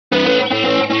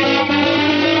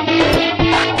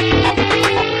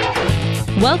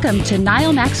Welcome to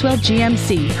Nyle Maxwell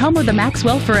GMC, home of the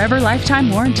Maxwell Forever Lifetime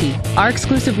Warranty. Our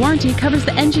exclusive warranty covers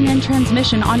the engine and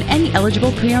transmission on any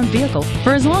eligible pre-owned vehicle for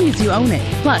as long as you own it.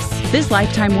 Plus, this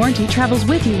lifetime warranty travels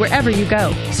with you wherever you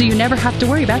go, so you never have to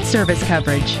worry about service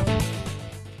coverage.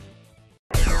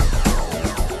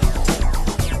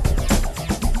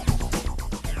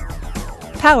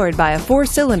 Powered by a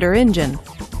 4-cylinder engine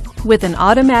with an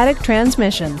automatic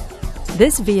transmission,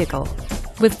 this vehicle,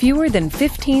 with fewer than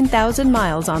 15,000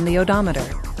 miles on the odometer,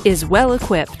 is well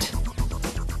equipped.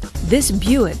 This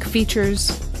Buick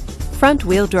features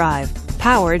front-wheel drive,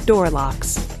 powered door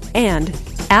locks, and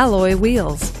alloy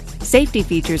wheels. Safety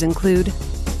features include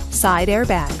side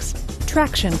airbags,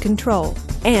 traction control,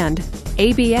 and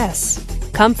ABS.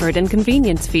 Comfort and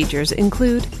convenience features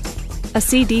include a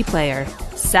CD player,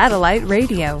 satellite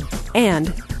radio,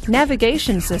 and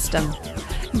navigation system.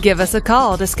 Give us a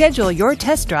call to schedule your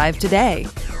test drive today.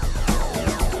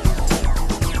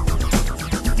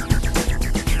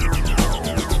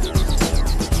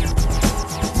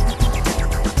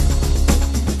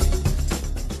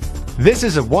 This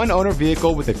is a one-owner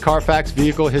vehicle with a Carfax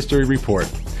Vehicle History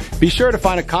Report. Be sure to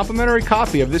find a complimentary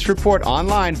copy of this report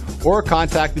online or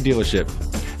contact the dealership.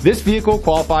 This vehicle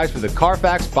qualifies for the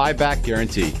Carfax Buyback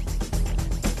Guarantee.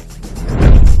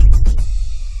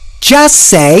 Just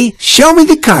say, "Show me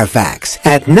the Carfax"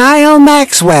 at Nyle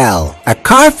Maxwell, a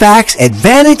Carfax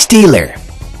Advantage dealer.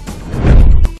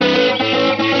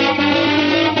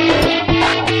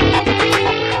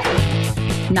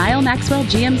 Nyle Maxwell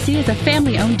GMC is a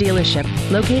family-owned dealership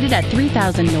located at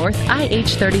 3000 North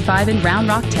IH-35 in Round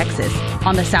Rock, Texas,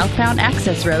 on the southbound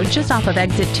access road just off of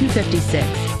exit 256.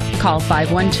 Call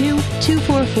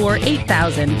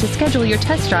 512-244-8000 to schedule your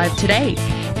test drive today.